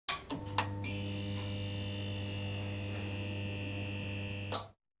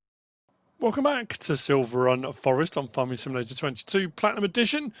Welcome back to Silverrun Forest on Farming Simulator 22 Platinum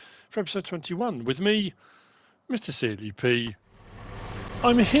Edition for episode 21 with me, MrSealyp.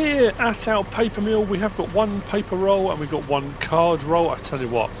 I'm here at our paper mill. We have got one paper roll and we've got one card roll. I tell you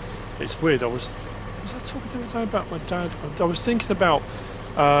what, it's weird. Was I talking the other day about my dad? I was thinking about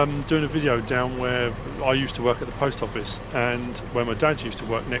doing a video down where I used to work at the post office and where my dad used to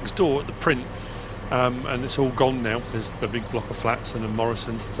work next door at the print, and it's all gone now. There's a big block of flats and a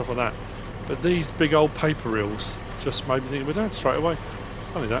Morrison's and stuff like that. But these big old paper reels just made me think of my dad straight away.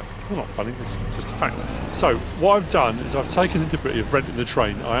 Funny that. Well, not funny, it's just a fact. So, what I've done is I've taken the liberty of renting the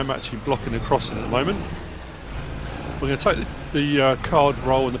train. I am actually blocking the crossing at the moment. We're going to take the card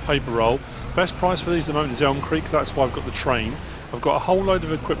roll and the paper roll. Best price for these at the moment is Elm Creek. That's why I've got the train. I've got a whole load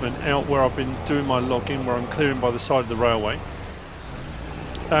of equipment out where I've been doing my logging, where I'm clearing by the side of the railway.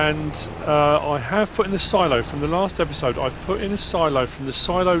 And I have put in a silo from the last episode. I've put in a silo from the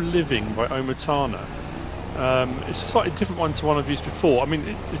Silo Living by Omatana. It's a slightly different one to one I've used before. I mean,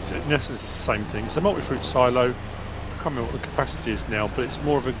 it's, in essence, it's the same thing. It's a multi-fruit silo. I can't remember what the capacity is now, but it's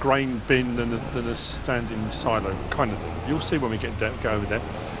more of a grain bin than a standing silo kind of thing. You'll see when we go over there.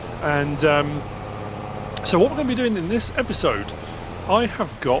 And so what we're going to be doing in this episode, I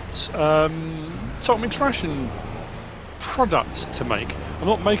have got salt mix ration products to make. I'm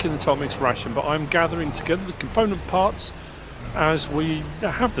not making the salt mix ration, but I'm gathering together the component parts as we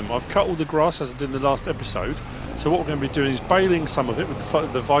have them. I've cut all the grass as I did in the last episode. So what we're going to be doing is baling some of it with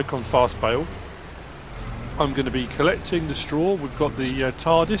the Vicon fast bale. I'm going to be collecting the straw. We've got the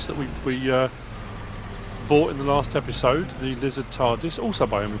TARDIS that we bought in the last episode, the lizard TARDIS, also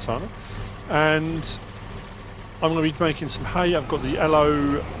by Omatana. And I'm going to be making some hay. I've got the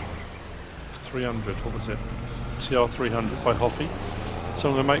LO 300, what was it? TR300 by Hoffy. So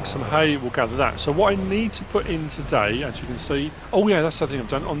I'm going to make some hay, we'll gather that. So what I need to put in today, as you can see, oh yeah, that's the thing I've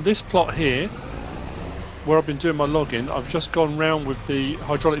done. On this plot here, where I've been doing my logging, I've just gone round with the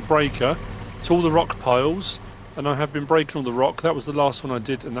hydraulic breaker to all the rock piles, and I have been breaking all the rock. That was the last one I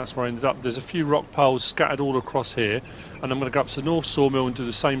did, and that's where I ended up. There's a few rock piles scattered all across here, and I'm going to go up to the North Sawmill and do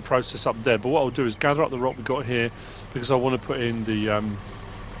the same process up there. But what I'll do is gather up the rock we've got here, because I want to put in the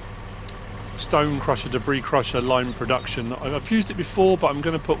stone crusher, debris crusher, lime production. I've used it before, but I'm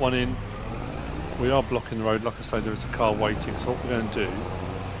going to put one in. We are blocking the road. Like I say, there is a car waiting. So what we're going to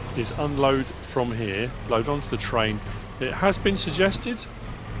do is unload from here, load onto the train. It has been suggested,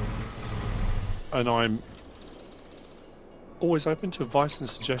 and I'm always open to advice and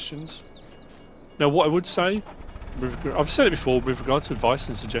suggestions. Now, what I would say, I've said it before with regard to advice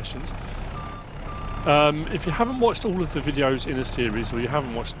and suggestions. If you haven't watched all of the videos in a series, or you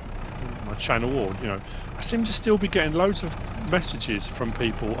haven't watched my channel, or I seem to still be getting loads of messages from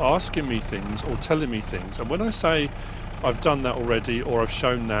people asking me things or telling me things, and when I say I've done that already or I've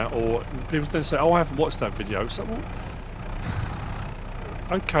shown that, or people then say, oh, I haven't watched that video, so well,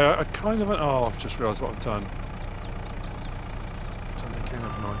 okay, I kind of, oh, I've just realised what I've done. Done it again,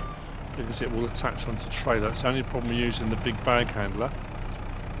 haven't I? Because it will attach onto the trailer. It's the only problem using the big bag handler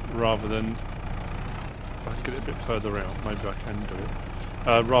rather than, if I can get it a bit further out, maybe I can do it.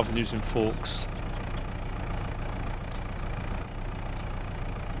 Rather than using forks.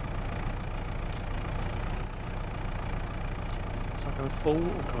 Is that going to fall,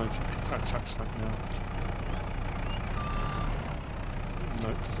 or can I attach that now? No,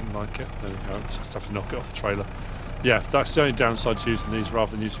 it doesn't like it. There we go. Just have to knock it off the trailer. Yeah, that's the only downside to using these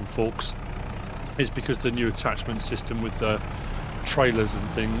rather than using forks. Is because the new attachment system with the trailers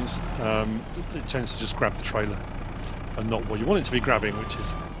and things, it tends to just grab the trailer and not what you want it to be grabbing, which is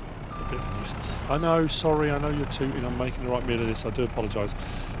a bit of a nuisance. I know, sorry, I know you're tooting, I'm making the right meal of this, I do apologise.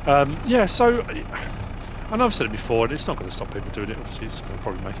 Yeah, so, I know I've said it before, and it's not going to stop people doing it, obviously it's going to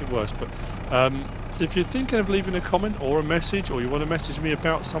probably make it worse, but if you're thinking of leaving a comment or a message, or you want to message me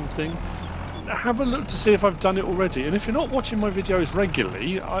about something, have a look to see if I've done it already. And if you're not watching my videos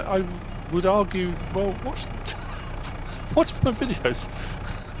regularly, I would argue, well, watch my videos.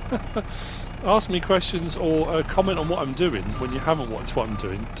 Ask me questions or comment on what I'm doing when you haven't watched what I'm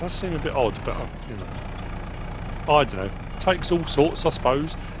doing. It does seem a bit odd, but I don't know. Takes all sorts, I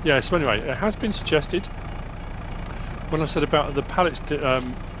suppose. Yeah, so anyway, it has been suggested when I said about the pallets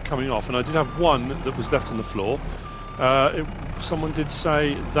coming off, and I did have one that was left on the floor. Someone did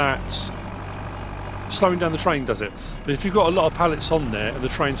say that slowing down the train does it. But if you've got a lot of pallets on there and the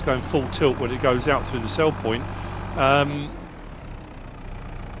train's going full tilt when it goes out through the sell point,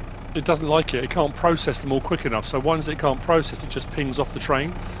 it doesn't like it. It can't process them all quick enough. So ones that it can't process, it just pings off the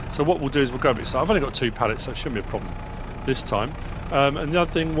train. So what we'll do is we'll go a bit slow. I've only got 2 pallets, so it shouldn't be a problem this time. And the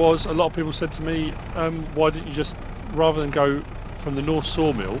other thing was, a lot of people said to me, why didn't you just, rather than go from the North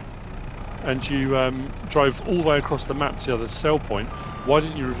Sawmill and you drove all the way across the map to the other sell point, why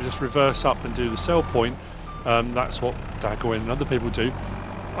didn't you just reverse up and do the sell point? That's what Dagwin and other people do.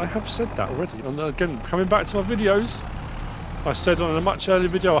 I have said that already. And again, coming back to my videos, I said on a much earlier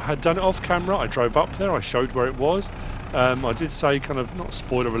video I had done it off camera. I drove up there, I showed where it was. I did say, kind of, not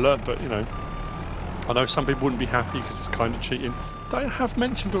spoiler alert, but you know, I know some people wouldn't be happy because it's kind of cheating. But I have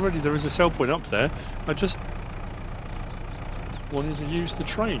mentioned already there is a sell point up there. I just wanted to use the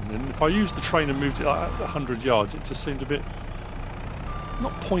train, and if I used the train and moved it like 100 yards, it just seemed a bit,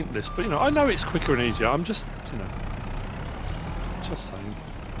 not pointless, but you know, I know it's quicker and easier. I'm just, you know, just saying.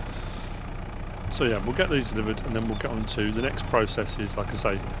 So yeah, we'll get these delivered, and then we'll get on to the next process. Is, like I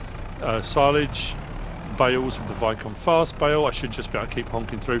say, silage bales with the Vicon fast bale. I should just be able to keep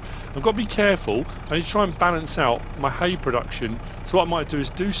honking through. I've got to be careful. I need to try and balance out my hay production. So what I might do is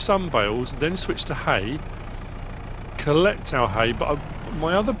do some bales, then switch to hay, collect our hay. But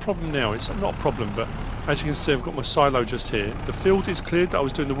my other problem now, it's not a problem, but as you can see, I've got my silo just here. The field is cleared. That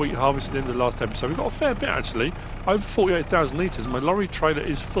was doing the wheat harvest at the end of the last episode. We've got a fair bit actually, over 48,000 litres. My lorry trailer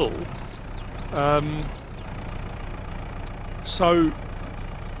is full. So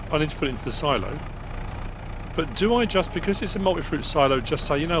I need to put it into the silo. But do I just, because it's a multi-fruit silo, just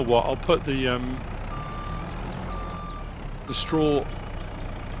say, you know what, I'll put the straw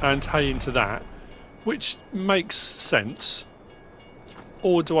and hay into that, which makes sense?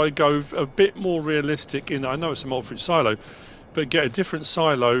 Or do I go a bit more realistic in, I know it's a multi-fruit silo, but get a different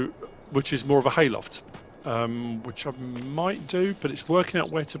silo which is more of a hayloft, which I might do, but it's working out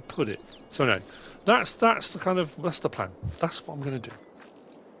where to put it. So no, that's the kind of, that's the plan. That's what I'm going to do.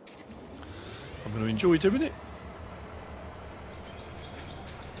 I'm going to enjoy doing it.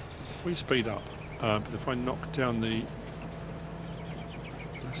 If we speed up, but if I knock down the,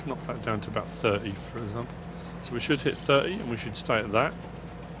 let's knock that down to about 30 for example. So we should hit 30 and we should stay at that.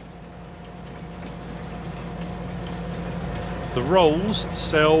 The rolls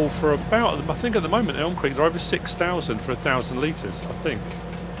sell for about, I think at the moment Elm Creek they're over 6,000 for 1,000 litres, I think.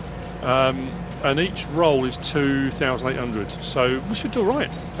 And each roll is 2,800, so we should do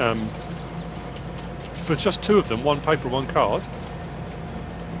alright. For just two of them, one paper, one card.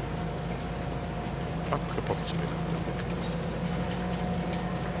 I could probably speed up a little bit.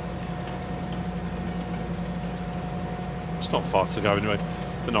 It's not far to go anyway.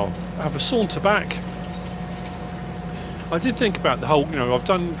 But no, I'll have a saunter back. I did think about the whole, you know, I've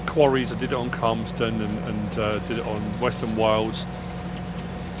done quarries, I did it on Calmston and did it on Western Wilds.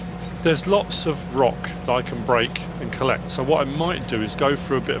 There's lots of rock that I can break and collect. So what I might do is go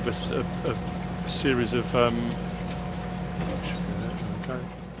through a bit of a series of okay.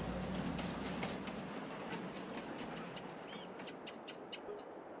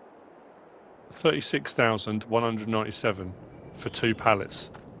 36,197 for 2 pallets.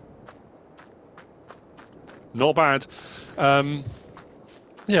 Not bad.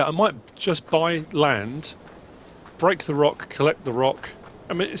 Yeah, I might just buy land, break the rock, collect the rock.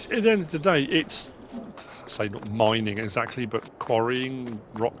 I mean, it's, at the end of the day, it's, I say not mining exactly, but quarrying,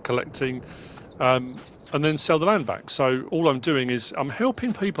 rock collecting, and then sell the land back. So all I'm doing is I'm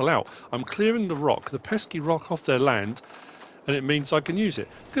helping people out. I'm clearing the rock, the pesky rock off their land, and it means I can use it.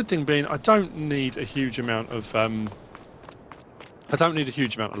 Good thing being, I don't need a huge amount of lime.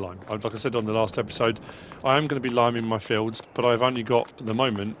 Like I said on the last episode, I am going to be liming my fields, but I've only got, at the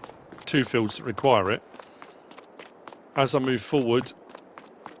moment, 2 fields that require it. As I move forward,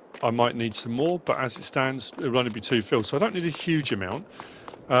 I might need some more, but as it stands, it will only be 2 fields, so I don't need a huge amount.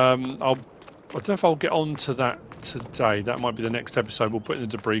 I don't know if I'll get on to that today. That might be the next episode. We'll put in the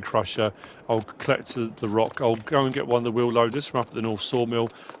debris crusher. I'll collect the rock. I'll go and get one of the wheel loaders from up at the North Sawmill.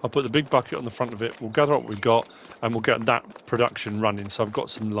 I'll put the big bucket on the front of it. We'll gather up what we've got, and we'll get that production running. So I've got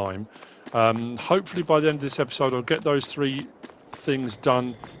some lime. Hopefully by the end of this episode, I'll get those 3 things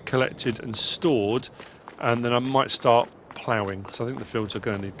done, collected and stored, and then I might start ploughing, because I think the fields are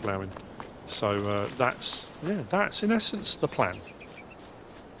going to need ploughing. So that's in essence the plan.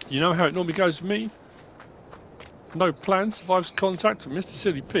 You know how it normally goes for me. No plan survives contact with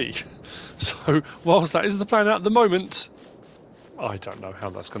MrSealyp. So whilst that is the plan at the moment, I don't know how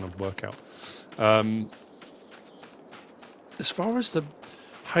that's going to work out. As far as the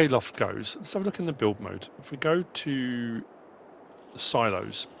hayloft goes, let's have a look in the build mode. If we go to the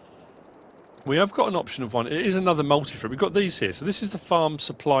silos, we have got an option of one. It is another multi-fruit. We've got these here. So this is the farm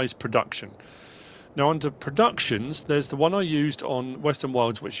supplies production. Now under productions, there's the one I used on Western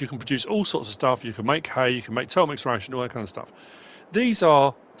Wilds, which you can produce all sorts of stuff. You can make hay, you can make tail mix ration, all that kind of stuff. These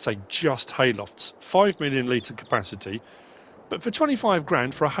are, say, just haylofts, 5 million litre capacity. But for 25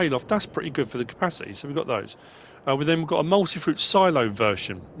 grand for a hayloft, that's pretty good for the capacity. So we've got those. We then got a Multifruit silo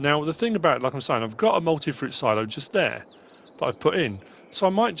version. Now the thing about it, like I'm saying, I've got a Multifruit silo just there that I've put in. So I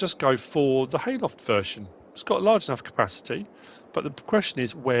might just go for the hayloft version. It's got large enough capacity, but the question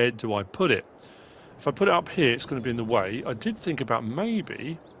is, where do I put it? If I put it up here, it's going to be in the way. I did think about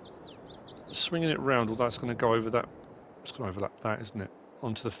maybe swinging it round, although it's going to go over that. It's going to overlap that, isn't it?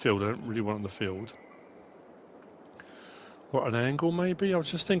 Onto the field. I don't really want it on the field. Or at an angle, maybe? I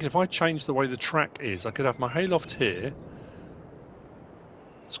was just thinking if I change the way the track is, I could have my hayloft here.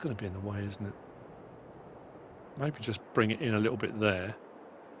 It's going to be in the way, isn't it? Maybe just bring it in a little bit there.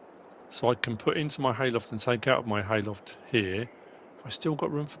 So I can put into my hayloft and take out of my hayloft here. Have I still got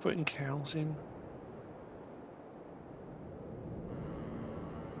room for putting cows in?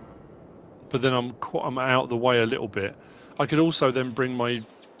 But then I'm out of the way a little bit. I could also then bring my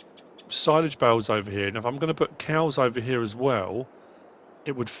silage bales over here, and if I'm going to put cows over here as well,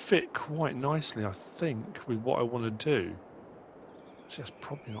 it would fit quite nicely, I think, with what I want to do. So that's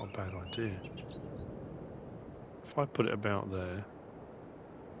probably not a bad idea. If I put it about there.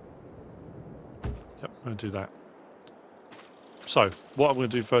 Yep, I'm going to do that. So, what I'm going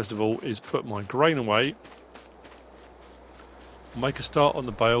to do first of all is put my grain away. Make a start on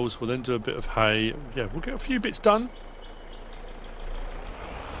the bales, we'll then do a bit of hay. Yeah, we'll get a few bits done.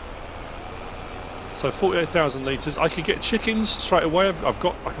 So 48,000 litres. I could get chickens straight away. I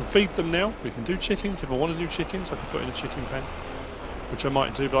can feed them now. We can do chickens. If I want to do chickens, I can put in a chicken pen, which I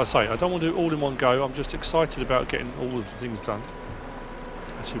might do. But I say, I don't want to do it all in one go. I'm just excited about getting all of the things done.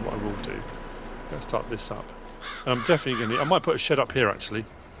 Actually, what I will do, let's start this up. And I'm definitely going to, I might put a shed up here actually.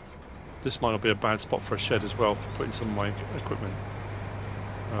 This might not be a bad spot for a shed as well, for putting some of my equipment.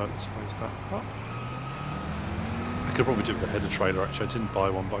 Let's raise that up. I could probably do with a header trailer actually. I didn't buy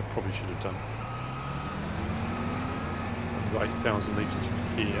one, but I probably should have done. 8,000 litres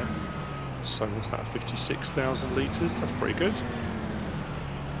here. So what's that, 56,000 litres? That's pretty good.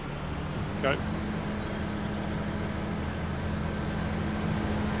 There we go.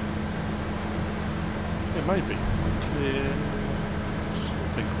 Yeah, maybe. Clear.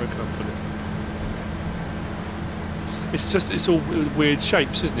 I think, where can I put it? It's all weird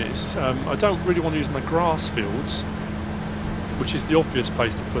shapes, isn't it? It's, I don't really want to use my grass fields, which is the obvious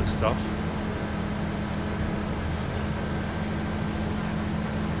place to put stuff.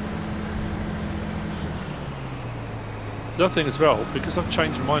 The other thing as well, because I've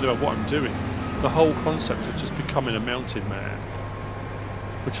changed my mind about what I'm doing, the whole concept of just becoming a mountain man,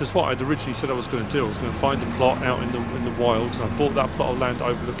 which is what I'd originally said I was going to do. I was going to find a plot out in the wilds, and I bought that plot of land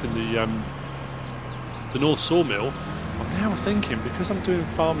overlooking the North Sawmill. I'm now thinking, because I'm doing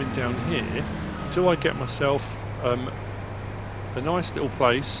farming down here, do I get myself a nice little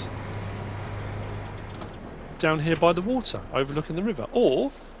place down here by the water, overlooking the river?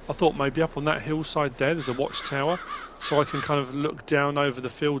 Or I thought maybe up on that hillside there's a watchtower, so I can kind of look down over the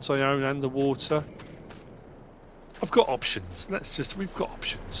fields I own and the water. I've got options. We've got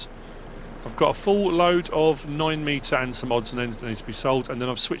options. I've got a full load of 9 metre and some odds and ends that need to be sold, and then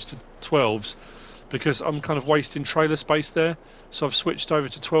I've switched to 12s because I'm kind of wasting trailer space there. So I've switched over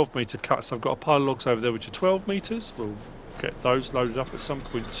to 12 metre cuts. I've got a pile of logs over there which are 12 metres. We'll get those loaded up at some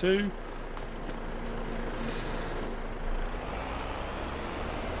point too.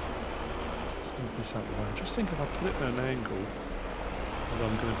 This out the way. Just think if I put it at an angle, although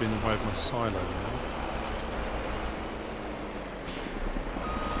I'm going to be in the way of my silo now.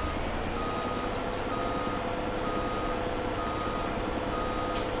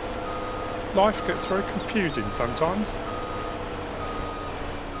 Life gets very confusing sometimes.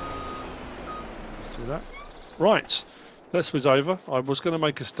 Let's do that. Right, this was over. I was going to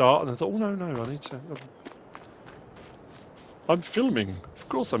make a start, and I thought, oh no, I need to. I'm filming. Of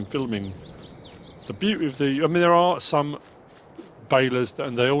course, I'm filming. The beauty of I mean, there are some balers,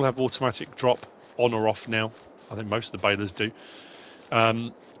 and they all have automatic drop on or off now. I think most of the balers do.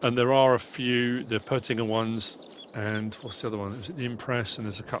 And there are a few, the Pertinger ones, and what's the other one? Is it the Impress? And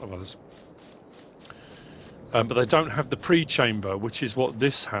there's a couple of others. But they don't have the pre-chamber, which is what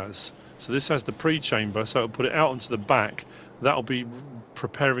this has. So this has the pre-chamber, so it'll put it out onto the back. That'll be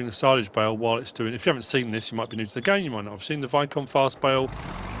preparing the silage bale while it's doing. If you haven't seen this, you might be new to the game. You might not have seen the Vicon fast bale.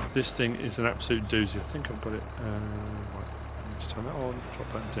 This thing is an absolute doozy. I think I've got it. Right, let's turn that on,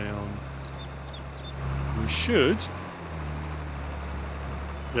 drop that down. We should.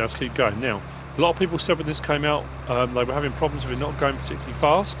 Yeah, let's keep going. Now, a lot of people said when this came out, they were having problems with it not going particularly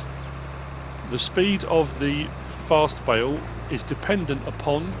fast. The speed of the fast bale is dependent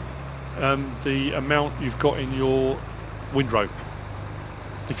upon the amount you've got in your windrow.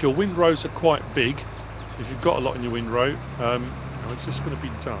 If your windrows are quite big, if you've got a lot in your windrow, Now, is this going to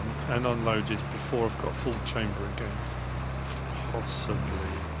be done and unloaded before I've got full chamber again?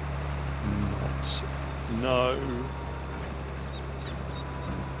 Possibly not. No.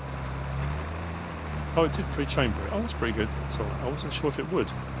 Oh, it did pre-chamber it. Oh, that's pretty good. So I wasn't sure if it would.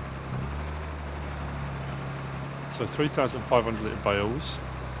 So 3,500 litre bales.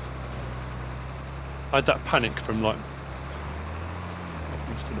 I had that panic from like... I've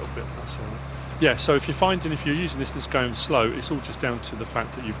missed a little bit, that's alright. Yeah, so if you're finding, if you're using this and it's going slow, it's all just down to the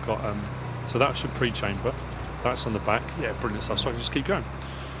fact that you've got... so that should pre-chamber. That's on the back. Yeah, brilliant stuff. So I can just keep going.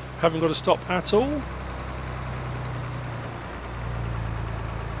 Haven't got to stop at all.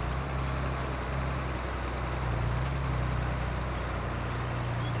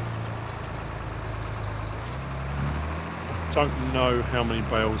 Don't know how many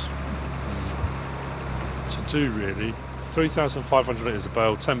bales to do really. 3,500 litres a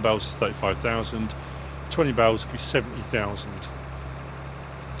bale, 10 bales is 35,000, 20 bales would be 70,000.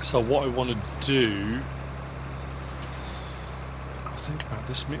 So what I want to do, I'll think about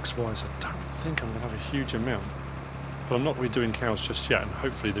this mix wise, I don't think I'm going to have a huge amount. But I'm not really doing cows just yet, and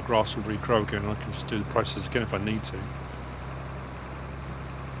hopefully the grass will regrow again and I can just do the process again if I need to.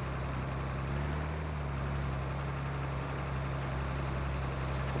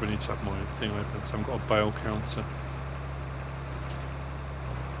 Probably need to have my thing open, so I haven't got a bale counter.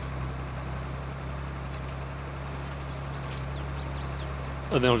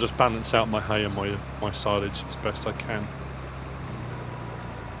 And then I'll just balance out my hay and my silage as best I can.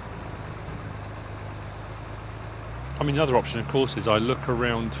 I mean, the other option, of course, is I look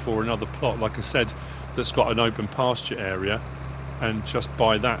around for another plot, like I said, that's got an open pasture area, and just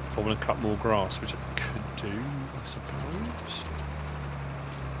buy that if I want to cut more grass, which I could do, I suppose.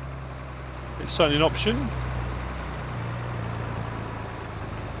 It's certainly an option.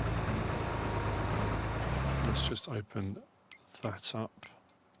 Let's just open that up.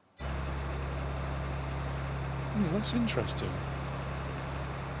 That's interesting.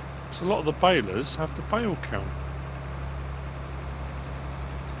 So a lot of the balers have the bale count.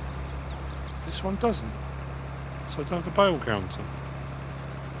 This one doesn't. So I don't have a bale counter.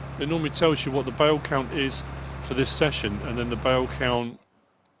 It normally tells you what the bale count is for this session, and then the bale count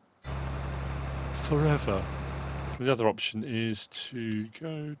forever. And the other option is to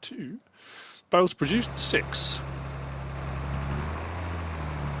go to bales produced 6.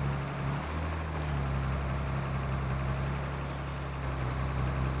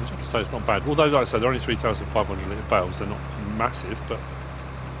 So it's not bad. Although, like I said, they're only 3,500 litre bales. They're not massive, but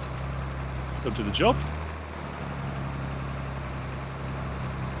they'll do the job.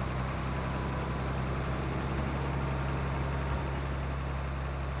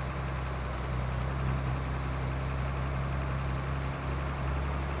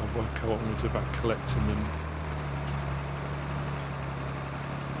 I'll work out what I'm going to do about collecting them.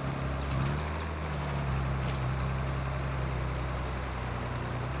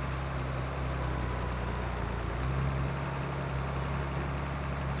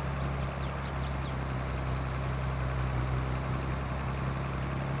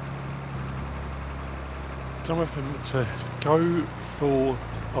 I don't know if to go for,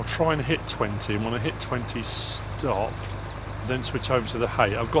 I'll try and hit 20, and when I hit 20 stop, then switch over to the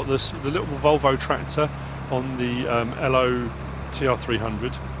hay. I've got this, the little Volvo tractor on the LO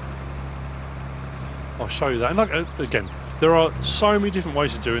TR300. I'll show you that, and like, again, there are so many different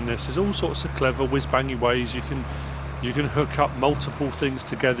ways of doing this. There's all sorts of clever whiz-bangy ways. You can hook up multiple things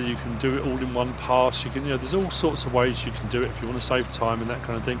together. You can do it all in one pass. You can, there's all sorts of ways you can do it if you want to save time and that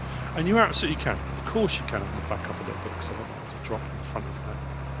kind of thing. And you absolutely can. Of course you can. I'm going to back up a little bit because I don't want to drop in front of that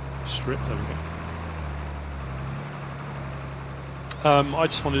strip. There we go. I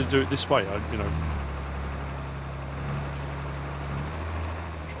just wanted to do it this way. Drop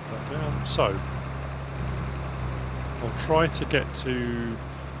that down. So I'll try to get to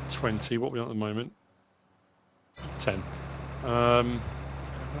 20. What are we on at the moment? 10.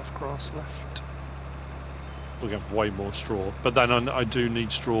 Enough grass left. We'll get way more straw, but then I do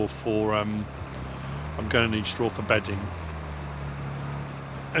need straw for. I'm going to need straw for bedding,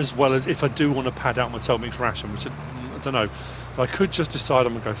 as well as if I do want to pad out my tail mix ration, which I don't know. I could just decide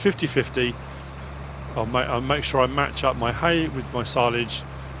I'm going to go 50-50. I'll make sure I match up my hay with my silage,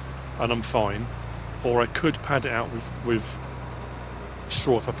 and I'm fine. Or I could pad it out with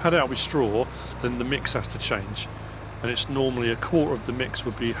straw. If I pad it out with straw, then the mix has to change, and it's normally a quarter of the mix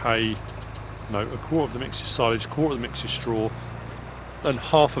would be hay. No, a quarter of the mix is silage, a quarter of the mix is straw, and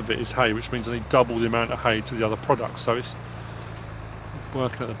half of it is hay, which means I need double the amount of hay to the other products. So it's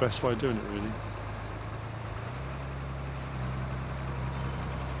working out the best way of doing it, really.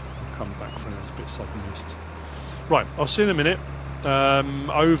 I'll come back for those bits I've missed. Right, I'll see you in a minute.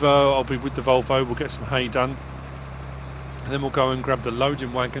 over, I'll be with the Volvo, we'll get some hay done, and then we'll go and grab the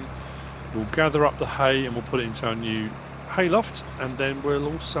loading wagon, we'll gather up the hay and we'll put it into our new hay loft, and then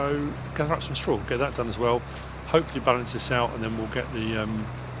we'll also gather up some straw, get that done as well, hopefully balance this out, and then we'll get the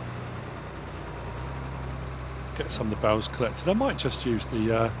get some of the bales collected. I might just use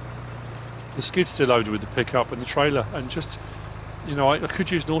the skid steer loader with the pickup and the trailer, and just, you know, I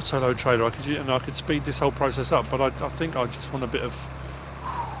could use an Autoload trailer, I could speed this whole process up, but I think I just want a bit of,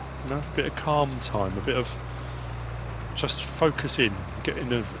 you know, a bit of calm time, a bit of just focus in, get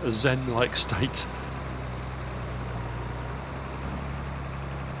in a zen-like state.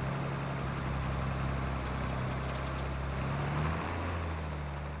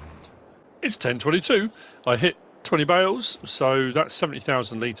 It's 10:22. I hit 20 bales, so that's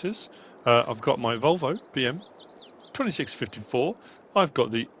 70,000 litres. I've got my Volvo BM 2654. I've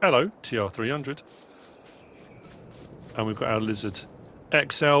got the Elo TR300, and we've got our Lizard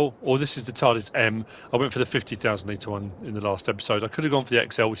XL, or this is the TARDIS M. I went for the 50,000 litre one in the last episode. I could have gone for the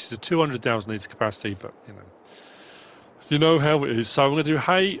XL, which is a 200,000 litre capacity, but you know how it is. So I'm going to do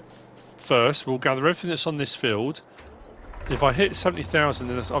hay first. We'll gather everything that's on this field. If I hit 70,000,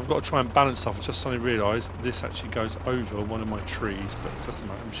 then I've got to try and balance stuff. I just suddenly realised this actually goes over one of my trees, but it doesn't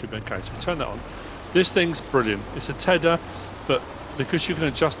matter, it should be okay. So we turn that on. This thing's brilliant. It's a tedder, but because you can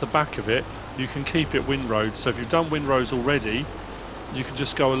adjust the back of it, you can keep it windrowed. So if you've done windrows already, you can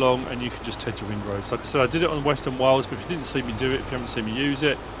just go along and you can just ted your windrows. Like I said, I did it on Western Wales, but if you didn't see me do it, if you haven't seen me use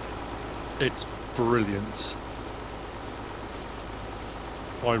it, it's brilliant.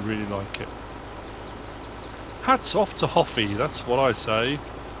 I really like it. Hats off to Hoffy, that's what I say.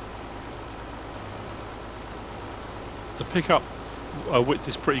 The pickup width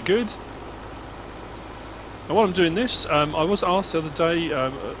is pretty good. And while I'm doing this, I was asked the other day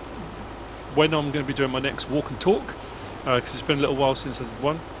when I'm going to be doing my next walk and talk, because it's been a little while since I did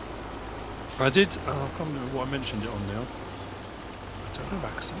one. I did, I can't remember what I mentioned it on now. I don't have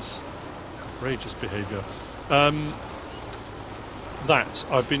access. Outrageous behaviour. That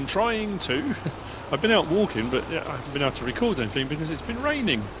I've been trying to... I've been out walking, but I haven't been able to record anything because it's been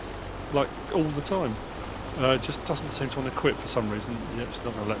raining, like, all the time. It just doesn't seem to want to quit for some reason. Yeah, it's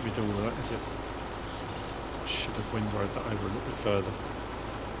not going to let me do all of that, is it? I should have windrowed that over a little bit further.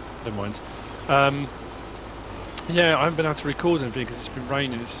 Never mind. Yeah, I haven't been able to record anything because it's been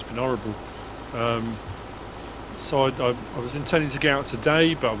raining. It's just been horrible. So I was intending to get out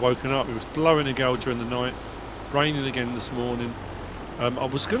today, but I've woken up. It was blowing a gale during the night, raining again this morning. I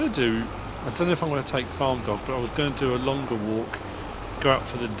was going to do... I don't know if I'm going to take Farm Dog, but I was going to do a longer walk, go out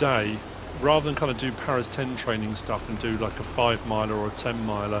for the day, rather than kind of do Paris 10 training stuff and do like a 5 miler or a 10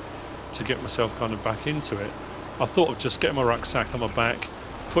 miler to get myself kind of back into it. I thought of just getting my rucksack on my back,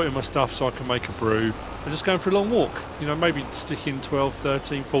 putting my stuff so I can make a brew, and just going for a long walk. You know, maybe stick in 12,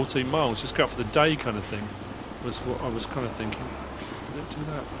 13, 14 miles, just go out for the day kind of thing, was what I was kind of thinking. Did it do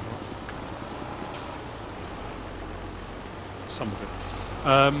that? Some of it.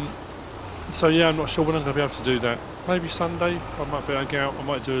 So yeah, I'm not sure when I'm going to be able to do that. Maybe Sunday, I might be able to get out. I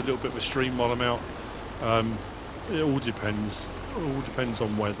might do a little bit of a stream while I'm out. It all depends. It all depends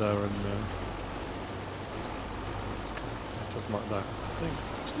on weather, and it doesn't like that. I think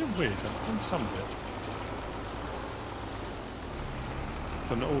it's still weird. I've done some of it,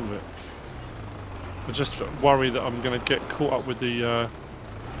 but not all of it. I just worry that I'm going to get caught up with the.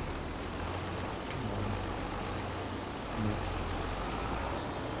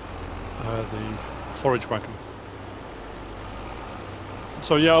 The forage wagon.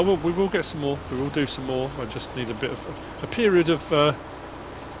 So yeah, we will get some more. We will do some more. I just need a bit of a period of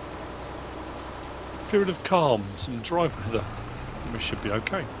calm, some dry weather, and we should be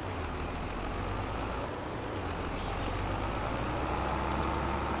okay.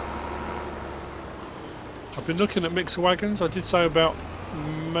 I've been looking at mixer wagons. I did say about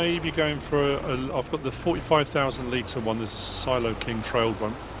maybe going for I've got the 45,000 litre one. There's a Silo King trailed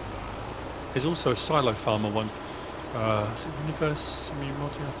one. There's also a Silo Farmer one. Is it Universe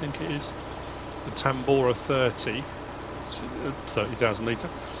Semi-Moddy, I think it is. The Tambora 30,000 litre,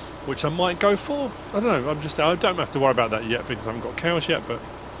 which I might go for. I don't know. I don't have to worry about that yet because I haven't got cows yet, but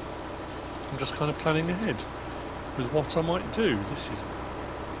I'm just kind of planning ahead with what I might do. This is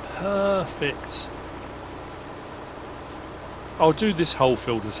perfect. I'll do this whole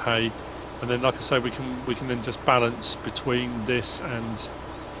field as hay, and then, like I say, we can then just balance between this and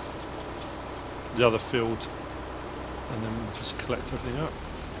the other field, and then we'll just collect everything up.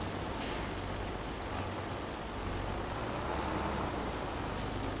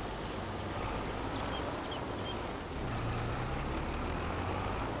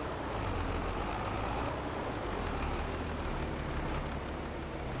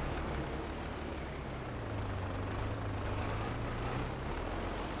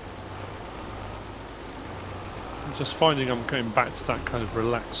 I'm just finding I'm going back to that kind of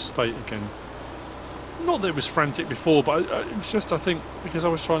relaxed state again. Not that it was frantic before, but it was just, I think, because I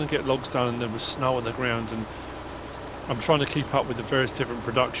was trying to get logs done and there was snow on the ground, and I'm trying to keep up with the various different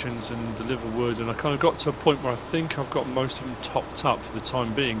productions and deliver wood, and I kind of got to a point where I think I've got most of them topped up for the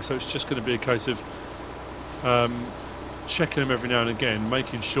time being, so it's just going to be a case of checking them every now and again,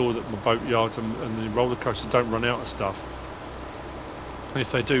 making sure that my boatyard and the roller coasters don't run out of stuff, and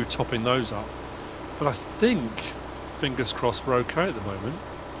if they do, topping those up. But I think, fingers crossed, we're okay at the moment.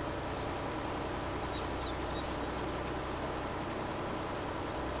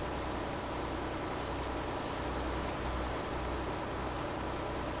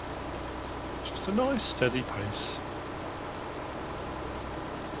 Just a nice steady pace.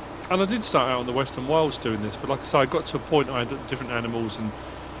 And I did start out on the Western Wilds doing this, but like I say, I got to a point I had different animals and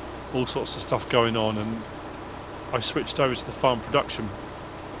all sorts of stuff going on, and I switched over to the farm production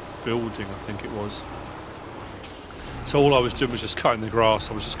building, I think it was. So all I was doing was just cutting the grass.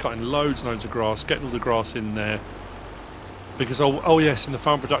 I was just cutting loads and loads of grass, getting all the grass in there. Because, oh yes, in the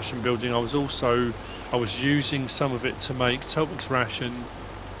farm production building I was using some of it to make Telpix ration,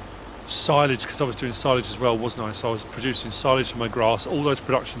 silage, because I was doing silage as well, wasn't I? So I was producing silage for my grass. All those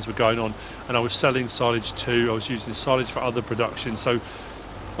productions were going on, and I was selling silage too. I was using silage for other production, so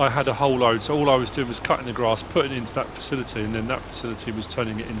I had a whole load. So all I was doing was cutting the grass, putting it into that facility, and then that facility was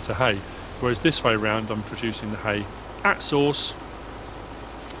turning it into hay. Whereas this way around, I'm producing the hay at source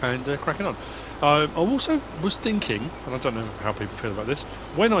and cracking on. I also was thinking, and I don't know how people feel about this,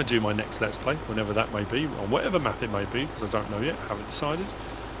 when I do my next Let's Play, whenever that may be, on whatever map it may be, because I don't know yet, haven't decided,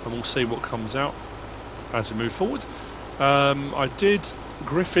 and we'll see what comes out as we move forward.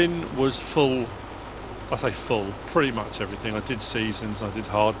 Griffin was full, I say full, pretty much everything. I did seasons, I did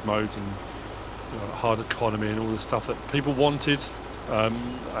hard mode and hard economy and all the stuff that people wanted,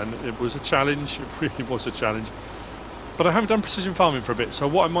 and it was a challenge, it really was a challenge. But I haven't done precision farming for a bit, so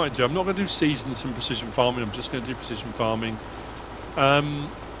what I might do, I'm not going to do seasons in precision farming, I'm just going to do precision farming. I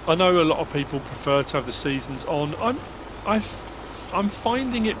know a lot of people prefer to have the seasons on. I'm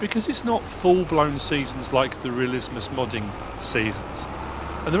finding it, because it's not full-blown seasons like the Realismus modding seasons.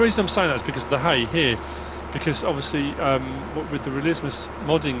 And the reason I'm saying that is because of the hay here, because obviously with the Realismus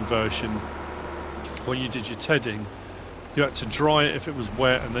modding version, when you did your tedding, you had to dry it if it was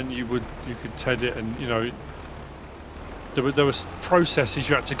wet, and then you could ted it, and you know, there was processes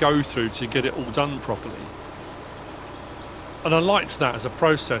you had to go through to get it all done properly. And I liked that as a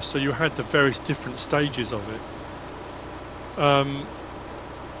process, so you had the various different stages of it.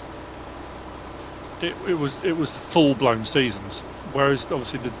 It was full-blown seasons, whereas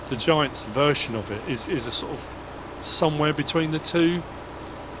obviously the Giants version of it is a sort of somewhere between the two.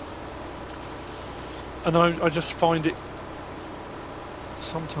 And I just find it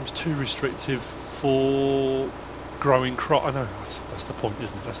sometimes too restrictive for growing crop. I know that's the point,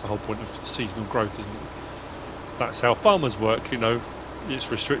 isn't it? That's the whole point of seasonal growth, isn't it? That's how farmers work, you know. It's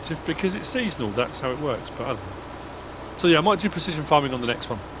restrictive because it's seasonal. That's how it works. But I don't know. So yeah, I might do precision farming on the next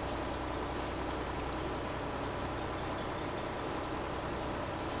one.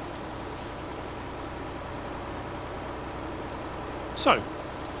 So,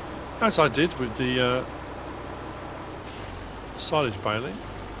 as I did with the silage baling,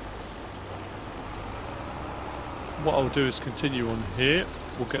 what I'll do is continue on here.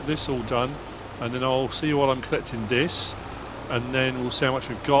 We'll get this all done, and then I'll see you while I'm collecting this, and then we'll see how much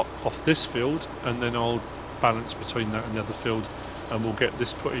we've got off this field, and then I'll balance between that and the other field, and we'll get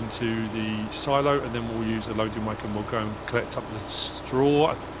this put into the silo, and then we'll use the loading wagon and we'll go and collect up the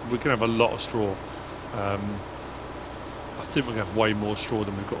straw. We're going to have a lot of straw. I think we're going to have way more straw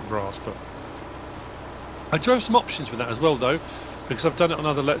than we've got grass, but I do have some options with that as well though, because I've done it on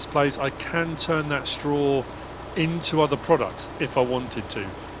other Let's Plays. I can turn that straw into other products if I wanted to.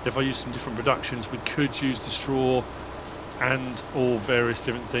 If I use some different productions, we could use the straw and all various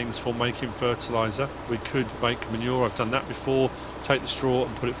different things for making fertilizer. We could make manure. I've done that before. Take the straw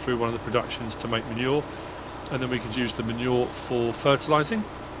and put it through one of the productions to make manure, and then we could use the manure for fertilizing,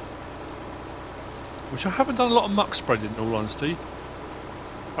 which I haven't done a lot of muck spreading, in all honesty.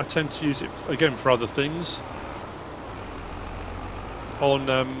 I tend to use it again for other things. On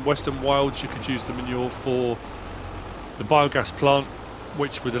Western Wilds you could use the manure for the biogas plant,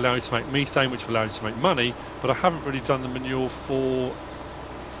 which would allow you to make methane, which would allow you to make money, but I haven't really done the manure for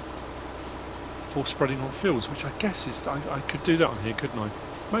spreading on fields, which I guess is, I could do that on here, couldn't I?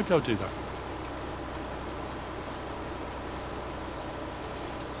 Maybe I'll do that.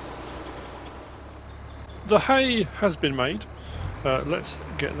 The hay has been made. Let's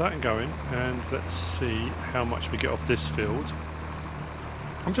get that going, and let's see how much we get off this field.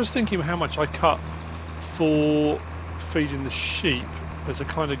 I'm just thinking how much I cut for feeding the sheep as a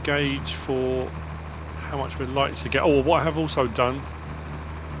kind of gauge for how much we'd like to get. Oh, what I have also done,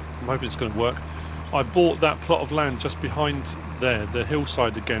 I'm hoping it's going to work, I bought that plot of land just behind there, the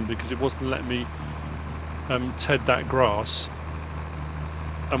hillside again, because it wasn't letting me ted that grass.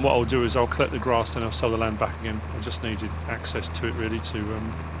 And what I'll do is I'll collect the grass, then I'll sell the land back again. I just needed access to it really to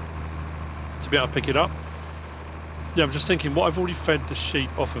be able to pick it up. Yeah, I'm just thinking, what I've already fed the sheep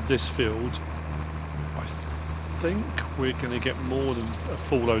off of this field, I think we're going to get more than a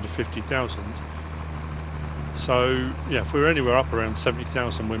full load of 50,000. So yeah, if we're anywhere up around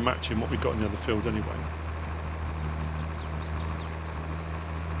 70,000, we're matching what we got in the other field anyway.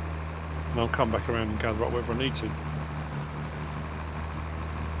 And I'll come back around and gather up wherever I need to.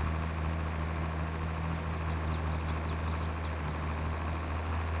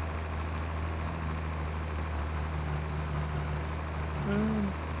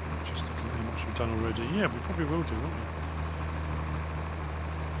 Just looking at how much we've done already. Yeah, we probably will do, won't we?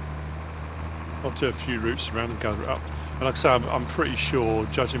 I'll do a few routes around and gather it up. And like I say, I'm pretty sure,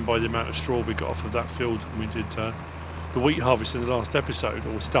 judging by the amount of straw we got off of that field when we did the wheat harvest in the last episode,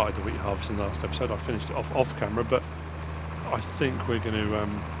 or we started the wheat harvest in the last episode, I finished it off camera, but I think we're going to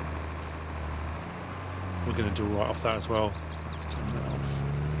do all right off that as well. Let's turn that off.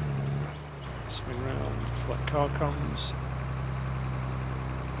 Swing round before that car comes.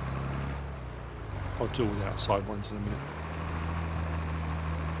 I'll do all the outside ones in a minute.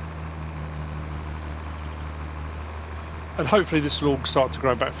 And hopefully this will all start to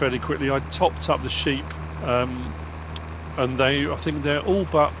grow back fairly quickly. I topped up the sheep, and I think they're all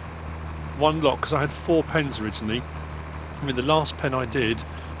but one lot, because I had 4 pens originally. I mean, the last pen I did,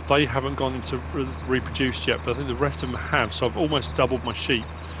 they haven't gone into reproduced yet, but I think the rest of them have, so I've almost doubled my sheep.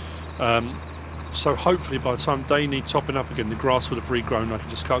 So hopefully by the time they need topping up again, the grass would have regrown and I can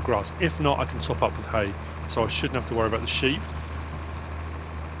just cut grass. If not, I can top up with hay, so I shouldn't have to worry about the sheep.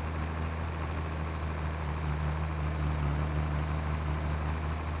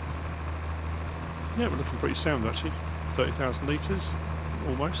 Yeah, we're looking pretty sound actually. 30,000 litres,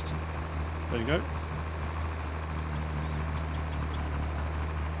 almost. There you go.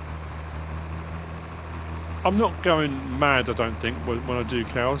 I'm not going mad, I don't think, when I do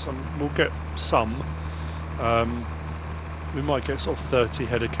cows. We'll get some. We might get sort of 30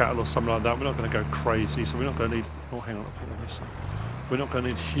 head of cattle or something like that. We're not going to go crazy, so we're not going to need... Oh, hang on, we're not going to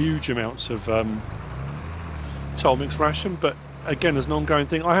need huge amounts of toll mix ration, but again, as an ongoing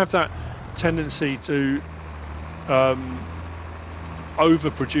thing, I have that tendency to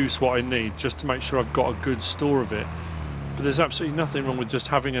overproduce what I need just to make sure I've got a good store of it. But there's absolutely nothing wrong with just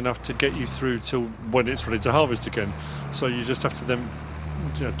having enough to get you through till when it's ready to harvest again. So you just have to then,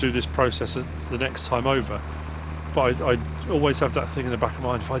 you know, do this process the next time over. But I always have that thing in the back of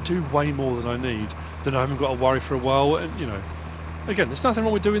my mind, if I do way more than I need, then I haven't got to worry for a while. And you know, again, there's nothing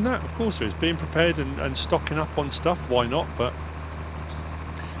wrong with doing that. Of course there is. Being prepared and stocking up on stuff, why not? But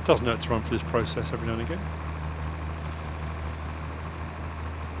it doesn't hurt to run through this process every now and again.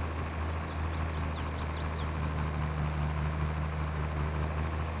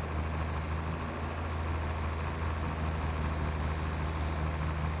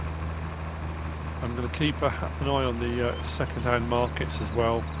 I'm going to keep an eye on the second-hand markets as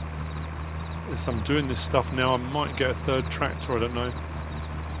well. As I'm doing this stuff now, I might get a third tractor, I don't know.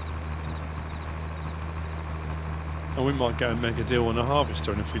 And we might get a mega deal on a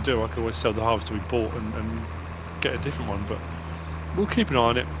harvester, and if we do, I could always sell the harvester we bought and get a different one, but we'll keep an eye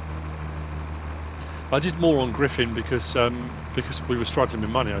on it. I did more on Griffin because we were struggling with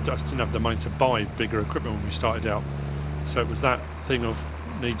money. I just didn't have the money to buy bigger equipment when we started out. So it was that thing of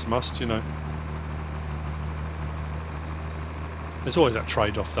needs must, you know. There's always that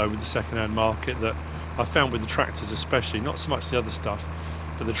trade-off though with the second-hand market that I found with the tractors especially, not so much the other stuff,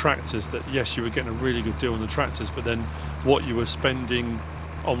 but the tractors, that yes, you were getting a really good deal on the tractors, but then what you were spending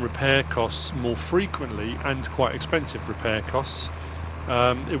on repair costs more frequently, and quite expensive repair costs,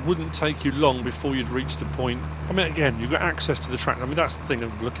 it wouldn't take you long before you'd reach the point. I mean, again, you've got access to the tractor. I mean, that's the thing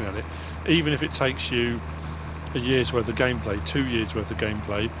of looking at it. Even if it takes you a year's worth of gameplay, 2 years worth of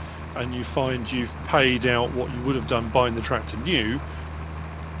gameplay, and you find you've paid out what you would have done buying the tractor new,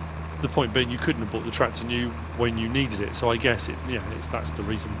 the point being you couldn't have bought the tractor new when you needed it. So I guess that's the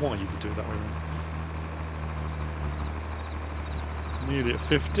reason why you would do it that way around. Nearly at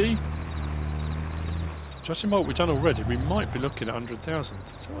 50. Judging by what we've done already, we might be looking at 100,000.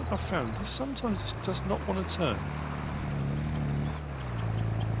 That's what I've found. Sometimes it does not want to turn.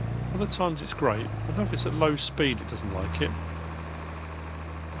 Other times it's great. I don't know if it's at low speed it doesn't like it.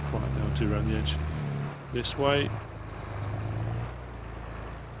 Right, now I'll do around the edge this way.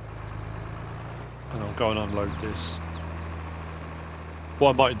 And and I'll go and unload this.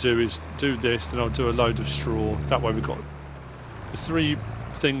 What I might do is do this, then I'll do a load of straw. That way we've got the 3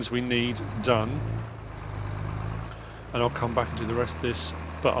 things we need done, and I'll come back and do the rest of this.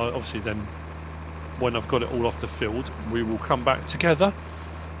 But obviously then, when I've got it all off the field, we will come back together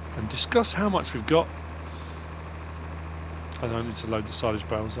and discuss how much we've got. And I need to load the silage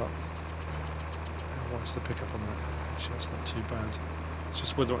bales up. What's the pickup on that? Actually, that's not too bad. It's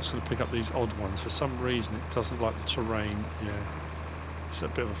just whether it's going to pick up these odd ones. For some reason, it doesn't like the terrain. Yeah, it's a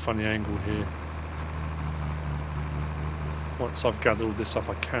bit of a funny angle here. Once I've gathered all this up,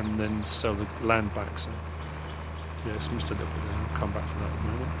 I can then sell the land back. So, yeah, it's missed a little bit there. I'll come back for that in a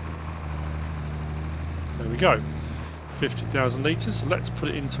moment. There we go. 50,000 litres. So let's put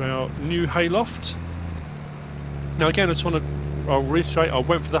it into our new hayloft. Now, again, I just want to. I'll reiterate, I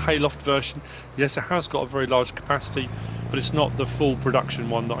went for the hayloft version. Yes, it has got a very large capacity, but it's not the full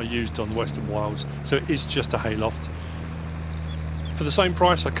production one that I used on the Western Wilds, so it is just a hayloft. For the same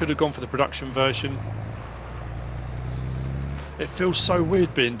price, I could have gone for the production version. It feels so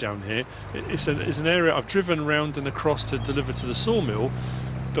weird being down here. It's an area I've driven around and across to deliver to the sawmill,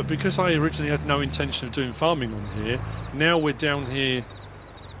 but because I originally had no intention of doing farming on here, now we're down here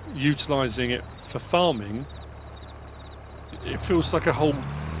utilising it for farming. It feels like a whole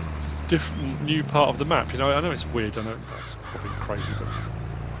different new part of the map. You know, I know it's weird, I know that's probably crazy, but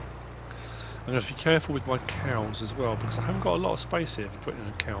I'm going to be careful with my cows as well, because I haven't got a lot of space here for putting in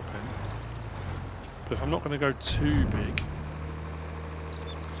a cow pen. But if I'm not going to go too big,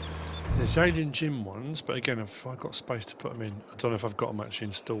 there's the Alien Gym ones, but again, if I've got space to put them in, I don't know if I've got them actually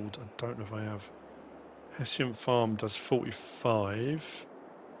installed. I don't know if I have. Hessian Farm does 45.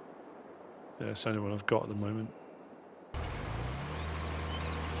 Yeah, that's the only one I've got at the moment.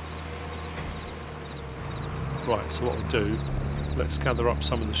 Right, so what we'll do, let's gather up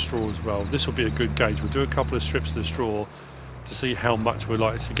some of the straw as well. This will be a good gauge. We'll do a couple of strips of the straw to see how much we're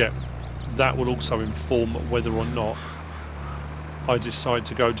likely to get. That will also inform whether or not I decide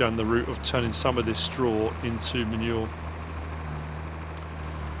to go down the route of turning some of this straw into manure.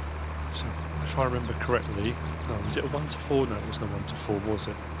 So, if I remember correctly, was it a 1 to 4? No, it wasn't a 1 to 4, was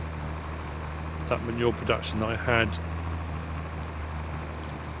it? That manure production that I had,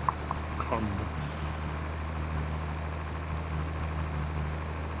 I can't remember.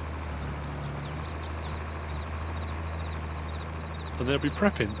 And they'll be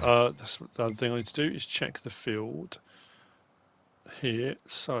prepping. That's the other thing I need to do is check the field here.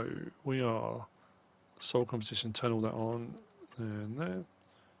 So we are soil composition, turn all that on and there.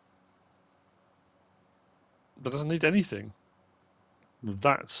 But doesn't need anything.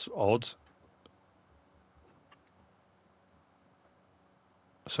 That's odd.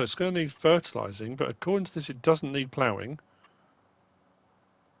 So it's going to need fertilising, but according to this, it doesn't need ploughing.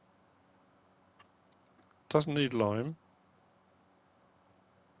 Doesn't need lime.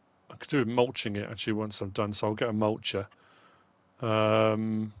 I could do with mulching it actually once I'm done, so I'll get a mulcher.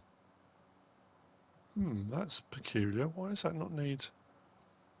 That's peculiar. Why does that not need...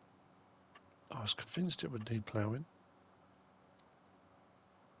 I was convinced it would need ploughing.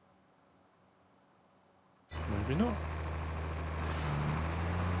 Maybe not.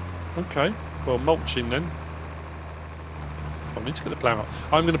 Okay, well, mulching then. I need to get the plough out.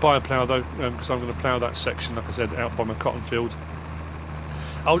 I'm going to buy a plough though, because I'm going to plough that section, like I said, out by my cotton field.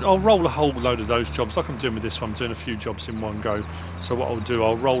 I'll roll a whole load of those jobs, like I'm doing with this one. I'm doing a few jobs in one go. So what I'll do,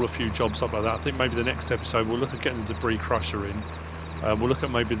 I'll roll a few jobs up like that. I think maybe the next episode we'll look at getting the debris crusher in. We'll look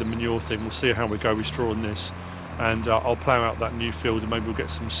at maybe the manure thing. We'll see how we go with straw on this. And I'll plough out that new field, and maybe we'll get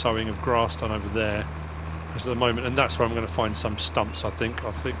some sowing of grass done over there. Because at the moment, and that's where I'm going to find some stumps, I think.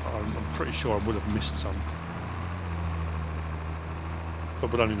 I'm pretty sure I would have missed some.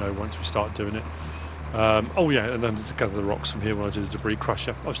 But we'll only know once we start doing it. Oh yeah, and then to gather the rocks from here when I do the debris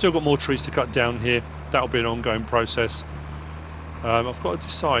crusher. I've still got more trees to cut down here. That'll be an ongoing process. I've got to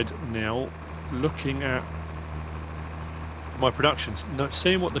decide now, looking at my productions,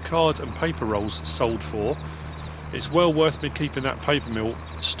 seeing what the card and paper rolls sold for. It's well worth me keeping that paper mill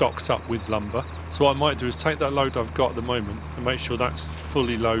stocked up with lumber. So what I might do is take that load I've got at the moment and make sure that's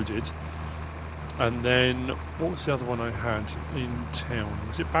fully loaded. And then, what was the other one I had in town?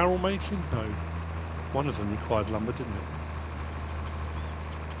 Was it barrel making? No. One of them required lumber, didn't it?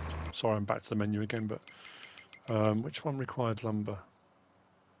 Sorry, I'm back to the menu again, but which one required lumber?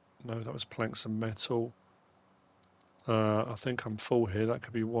 No, that was planks and metal. I think I'm full here. That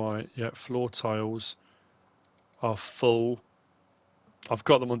could be why. Yeah, floor tiles are full. I've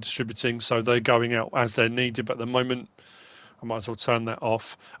got them on distributing, so they're going out as they're needed, but at the moment I might as well turn that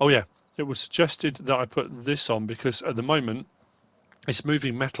off. Oh yeah, it was suggested that I put this on because at the moment it's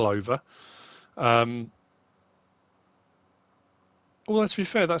moving metal over, Although to be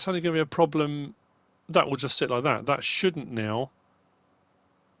fair, that's only going to be a problem. That will just sit like that. That shouldn't now.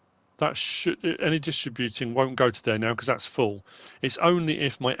 That should, any distributing won't go to there now because that's full. It's only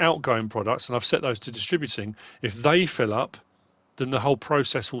if my outgoing products, and I've set those to distributing, if they fill up, then the whole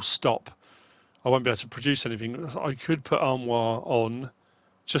process will stop. I won't be able to produce anything. I could put armoire on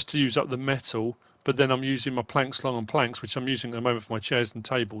just to use up the metal, but then I'm using my planks long and planks, which I'm using at the moment for my chairs and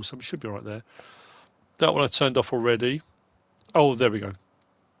tables, so we should be right there. That one I turned off already. Oh, there we go.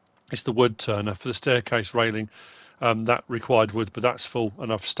 It's the wood turner for the staircase railing. That required wood, but that's full,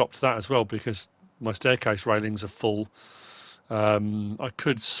 and I've stopped that as well because my staircase railings are full. I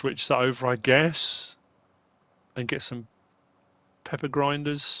could switch that over, I guess, and get some pepper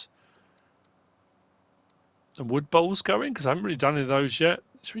grinders and wood bowls going, because I haven't really done any of those yet.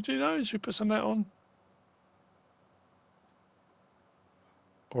 Should we do those? Should we put some of that on?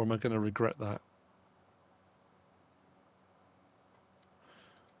 Or am I going to regret that?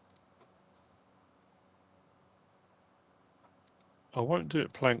 I won't do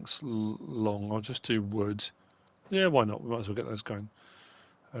it planks long, I'll just do wood. Yeah, why not? We might as well get those going.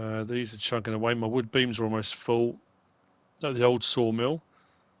 These are chugging away. My wood beams are almost full. That's the old sawmill.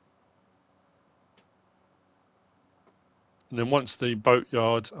 And then once the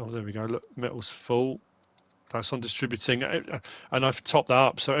boatyard, oh there we go, look, metal's full. That's on distributing, and I've topped that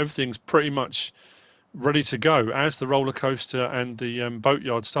up, so everything's pretty much ready to go. As the roller coaster and the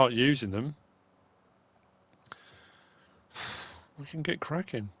boatyard start using them, we can get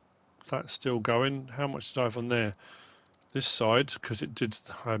cracking. That's still going. How much did I have on there? This side, because it did,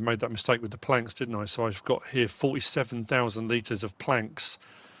 I made that mistake with the planks, didn't I? So I've got here 47,000 litres of planks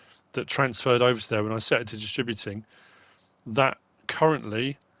that transferred over to there when I set it to distributing. That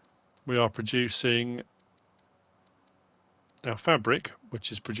currently we are producing our fabric,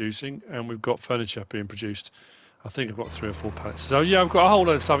 which is producing, and we've got furniture being produced. I think I've got 3 or 4 pallets. So yeah, I've got a whole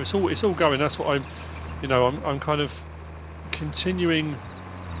load of stuff. It's all going. That's what I'm, you know, I'm kind of continuing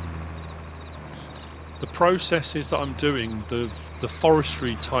the processes that I'm doing, the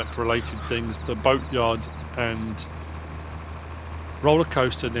forestry type related things, the boatyard and roller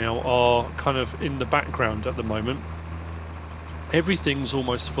coaster now are kind of in the background at the moment. Everything's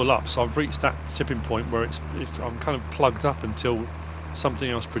almost full up, so I've reached that tipping point where I'm kind of plugged up until something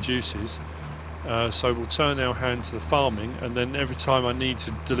else produces. So we'll turn our hand to the farming, and then every time I need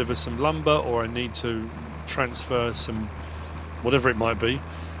to deliver some lumber or I need to transfer some whatever it might be,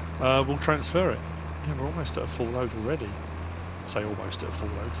 we'll transfer it. Yeah, we're almost at a full load already. I say almost at a full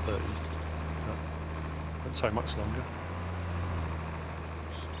load, 30. No, won't take much longer.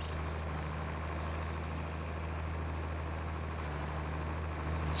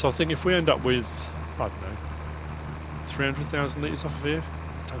 So I think if we end up with, I don't know, 300,000 litres off of here,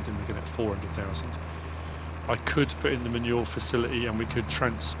 I don't think we're going to get 400,000. I could put in the manure facility and we could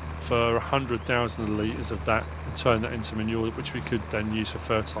transfer 100,000 litres of that and turn that into manure, which we could then use for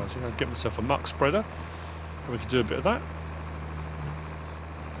fertilising. I'd get myself a muck spreader and we could do a bit of that.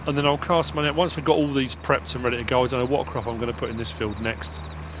 And then I'll cast my net. Once we've got all these prepped and ready to go, I don't know what crop I'm going to put in this field next.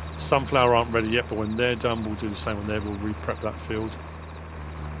 Sunflower aren't ready yet, but when they're done, we'll do the same on there. We'll re-prep that field.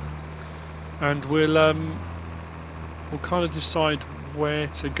 And we'll kind of decide where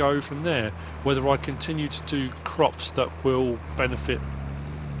to go from there. Whether I continue to do crops that will benefit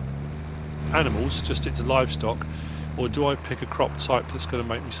animals, just stick to livestock, or do I pick a crop type that's going to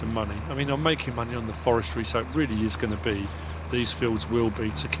make me some money? I mean, I'm making money on the forestry, so it really is going to be, these fields will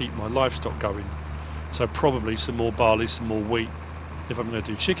be to keep my livestock going. So probably some more barley, some more wheat. If I'm going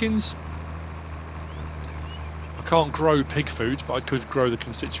to do chickens, I can't grow pig food, but I could grow the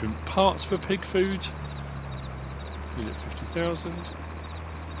constituent parts for pig food. Unit 50,000.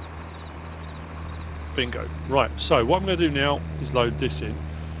 Bingo. Right, so what I'm going to do now is load this in.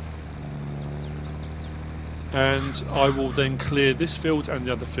 And I will then clear this field and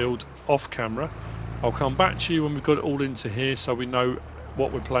the other field off camera. I'll come back to you when we've got it all into here so we know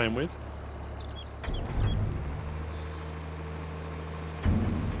what we're playing with.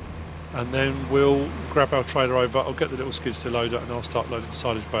 And then we'll grab our trailer over, I'll get the little skid steer loader and I'll start loading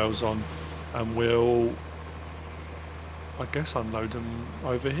silage bales on, and we'll, I guess, unload them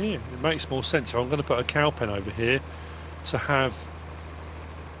over here. It makes more sense if I'm going to put a cow pen over here to have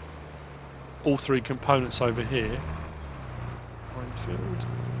all 3 components over here. Minefield.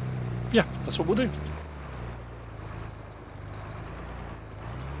 Yeah, that's what we'll do.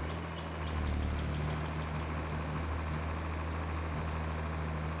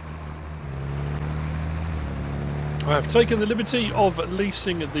 I have taken the liberty of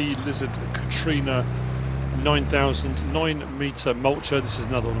leasing the Lizard Katrina 9 metre mulcher. This is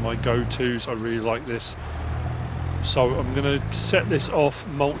another one of my go-tos. I really like this. So I'm going to set this off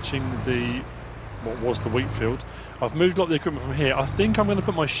mulching what was the wheat field. I've moved a lot of the equipment from here. I think I'm going to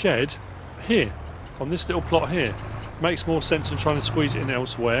put my shed here, on this little plot here. Makes more sense than trying to squeeze it in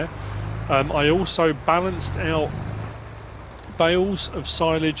elsewhere. I also balanced out bales of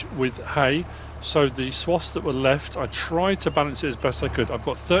silage with hay. So the swaths that were left, I tried to balance it as best I could. I've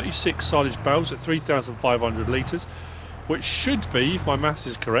got 36 silage bales at 3,500 litres, which should be, if my maths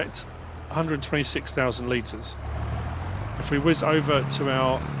is correct, 126,000 litres. If we whiz over to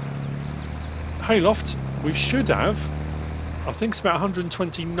our hayloft, we should have, I think it's about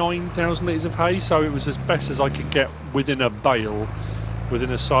 129,000 litres of hay, so it was as best as I could get within a bale,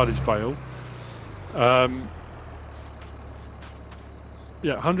 within a silage bale.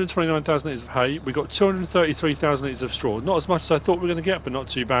 Yeah, 129,000 litres of hay. We got 233,000 litres of straw. Not as much as I thought we were going to get, but not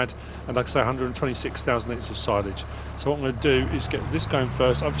too bad. And like I say, 126,000 litres of silage. So what I'm going to do is get this going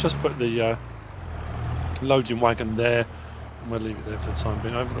first. I've just put the loading wagon there. I'm going to leave it there for the time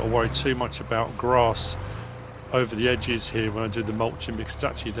being. I haven't got to worry too much about grass over the edges here when I do the mulching, because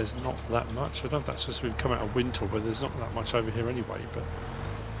actually there's not that much. I don't know if that's just we've come out of winter, but there's not that much over here anyway. But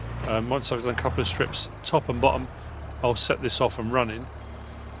once I've done a couple of strips top and bottom, I'll set this off and running.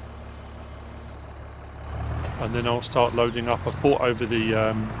 And then I'll start loading up. I've brought over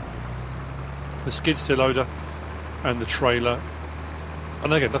the skid steer loader and the trailer.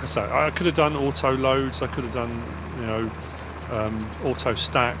 And again, like I say, I could have done auto loads. I could have done, you know, auto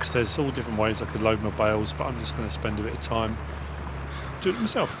stacks. There's all different ways I could load my bales, but I'm just going to spend a bit of time doing it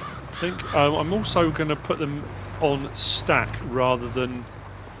myself, I think. I'm also going to put them on stack rather than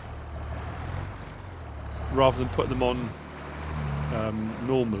put them on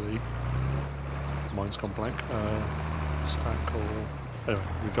normally. Mine's gone blank. Stack or anyway,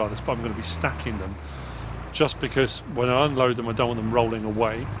 regardless, but I'm going to be stacking them just because when I unload them I don't want them rolling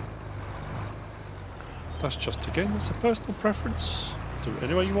away. That's just, again, that's a personal preference. Do it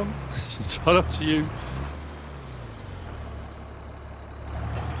any way you want. It's entirely up to you.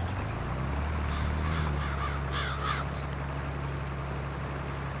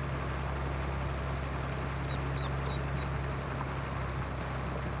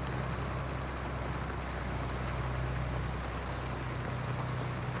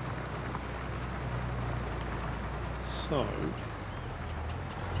 So,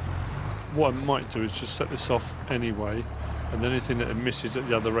 what I might do is just set this off anyway, and anything that it misses at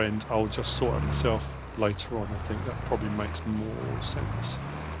the other end, I'll just sort it myself later on. I think that probably makes more sense.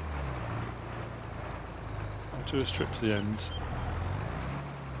 I'll do a strip to the end.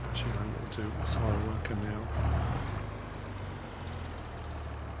 Actually, no, what we'll do, it's hard worker now.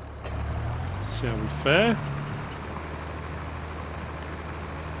 Let's see how we fare.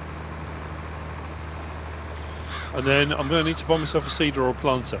 And then I'm going to need to buy myself a seeder or a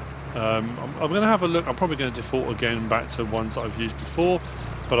planter. I'm going to have a look. I'm probably going to default again back to ones that I've used before,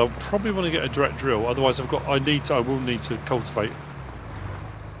 but I'll probably want to get a direct drill. Otherwise, I will need to cultivate.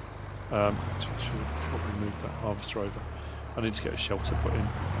 I should probably move that harvester over. I need to get a shelter put in,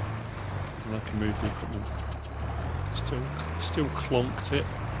 and I can move the equipment. Still clonked it.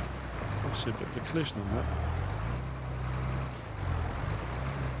 Obviously, a bit of a collision on that.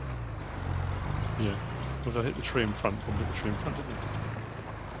 Yeah. If I hit the tree in front, I'll hit the tree in front, didn't it?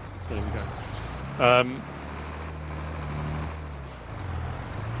 There we go.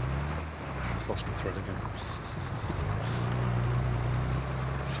 Lost my thread again.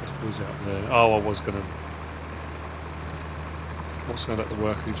 Who's out there? Oh, I was going to let the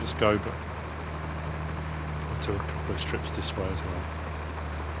worker just go, but I'll do a couple of strips this way as well.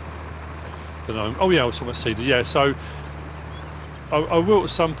 Then oh yeah, I was talking about seeder. Yeah, so I will at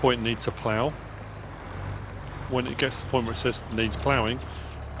some point need to plough when it gets to the point where it says it needs ploughing,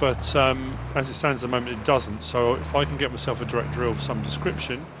 but as it stands at the moment it doesn't. So if I can get myself a direct drill of some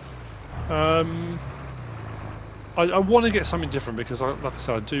description, I want to get something different, because like I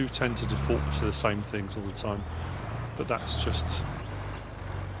said, I do tend to default to the same things all the time, but that's just,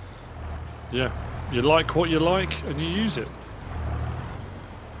 yeah, you like what you like and you use it.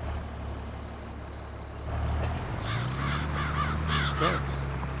 Let's go.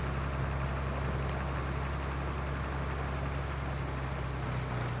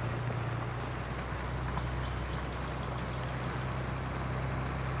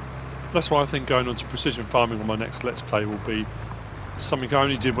 That's why I think going on to precision farming on my next Let's Play will be something I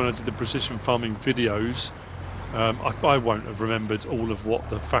only did when I did the precision farming videos. I won't have remembered all of what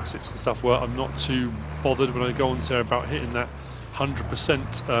the facets and stuff were. I'm not too bothered when I go on there about hitting that 100%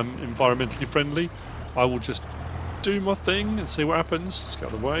 environmentally friendly. I will just do my thing and see what happens. Let's get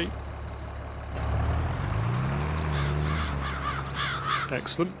out of the way.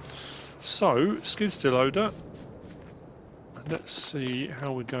 Excellent. So, skid steer loader. Let's see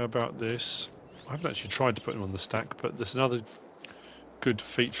how we go about this. I haven't actually tried to put them on the stack, but there's another good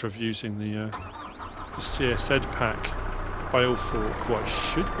feature of using the CSZ pack bale fork. Well, I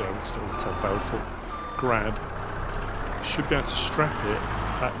should be able to do a bale fork grab. I should be able to strap it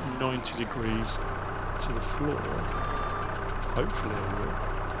at 90 degrees to the floor. Hopefully I will.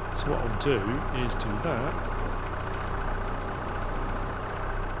 So what I'll do is do that.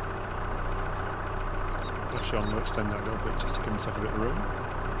 Actually, I'm going to extend that a little bit just to give myself a bit of room.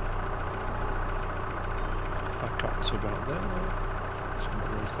 Back up to about there. Just going to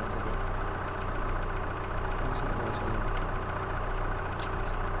raise that a bit.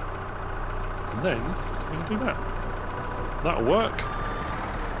 And then we're going to do that. That'll work.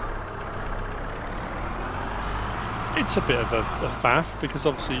 It's a bit of a faff because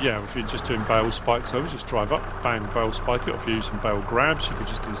obviously, yeah, if you're just doing bale spikes over, just drive up, bang, bale spike it. Or if you're using bale grabs, you could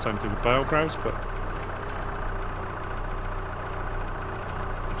just do the same thing with bale grabs, but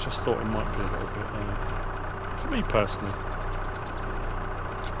I just thought it might be a little bit, for me personally,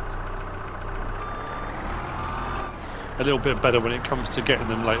 a little bit better when it comes to getting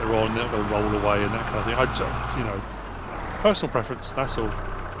them later on, they'll roll away and that kind of thing. I just, you know, personal preference, that's all.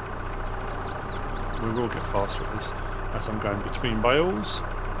 We will get faster at this as I'm going between bales.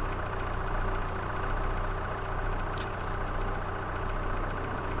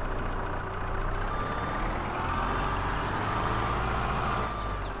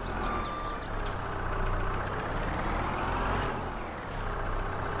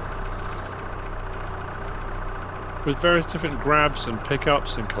 With various different grabs and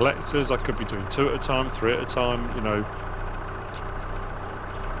pickups and collectors, I could be doing 2 at a time, 3 at a time, you know.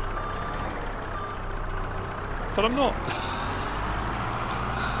 But I'm not.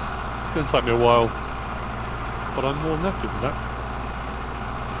 It's going to take me a while, but I'm more than happy with that.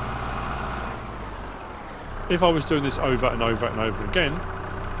 If I was doing this over and over and over again,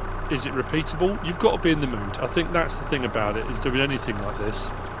 is it repeatable? You've got to be in the mood. I think that's the thing about it, is doing anything like this.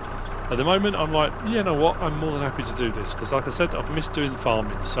 At the moment, I'm like, yeah, you know what, I'm more than happy to do this, because like I said, I've missed doing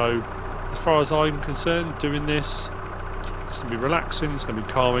farming. So as far as I'm concerned, doing this, it's going to be relaxing, it's going to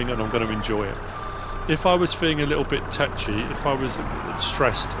be calming, and I'm going to enjoy it. If I was feeling a little bit touchy, if I was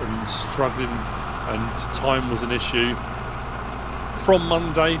stressed and struggling and time was an issue, from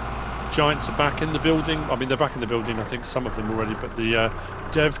Monday, Giants are back in the building. I mean, they're back in the building, I think some of them already, but the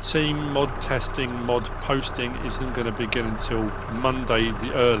dev team, mod testing, mod posting isn't going to begin until Monday,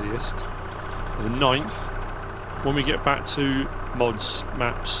 the earliest, the 9th. When we get back to mods,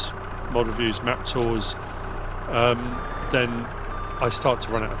 maps, mod reviews, map tours, then I start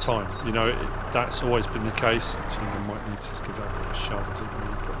to run out of time. You know, that's always been the case. Actually, I might need to just give that a bit of a shove. I didn't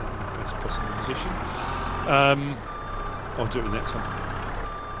really put that in the best possible position. I'll do it in the next one.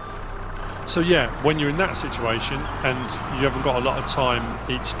 So yeah, when you're in that situation and you haven't got a lot of time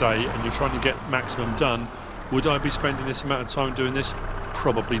each day and you're trying to get maximum done, would I be spending this amount of time doing this?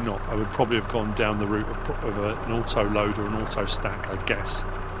 Probably not. I would probably have gone down the route of an auto load or an auto stack, I guess,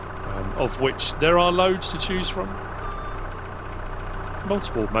 of which there are loads to choose from.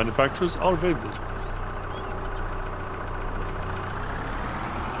 Multiple manufacturers are available.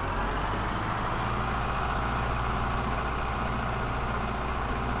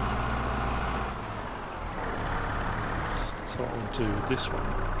 So what I'll do with this one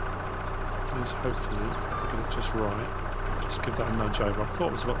is hopefully, if I get it just right, just give that a nudge over. I thought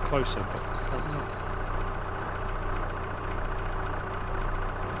it was a lot closer, but apparently not.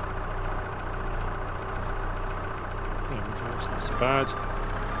 There we go, it's not so bad.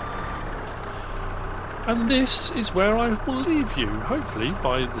 And this is where I will leave you, hopefully,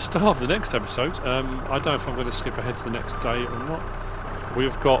 by the start of the next episode. I don't know if I'm going to skip ahead to the next day or not.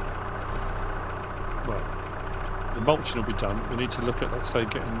 We've got, well, the mulching will be done. We need to look at, let's say,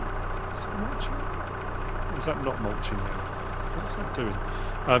 getting, is that mulching? Or is that not mulching now? What's that doing?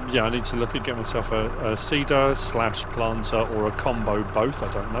 Yeah, I need to look at getting myself a seeder / planter or a combo both.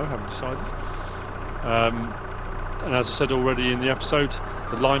 I don't know, haven't decided. And as I said already in the episode,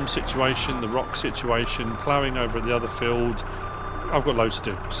 the lime situation, the rock situation, ploughing over at the other field, I've got loads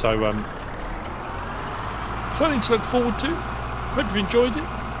to do. So, plenty to look forward to. Hope you've enjoyed it.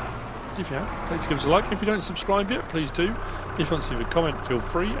 If you have, please give us a like. If you don't subscribe yet, please do. If you want to leave a comment, feel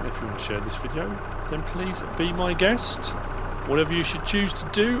free. And if you want to share this video, then please be my guest. Whatever you should choose to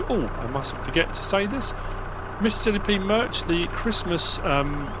do. Oh, I mustn't forget to say this. MrSealyp merch, the Christmas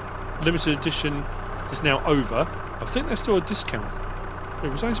limited edition is now over. I think there's still a discount. It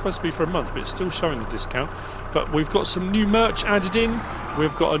was only supposed to be for a month, but it's still showing the discount. But we've got some new merch added in.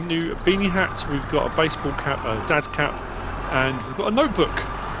 We've got a new beanie hat. We've got a baseball cap, a dad cap. and we've got a notebook.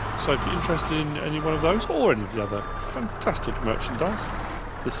 So if you're interested in any one of those or any of the other fantastic merchandise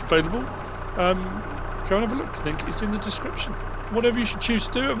that's available, go and have a look. Link is in the description. Whatever you should choose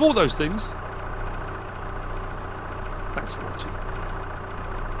to do of all those things. Thanks for watching.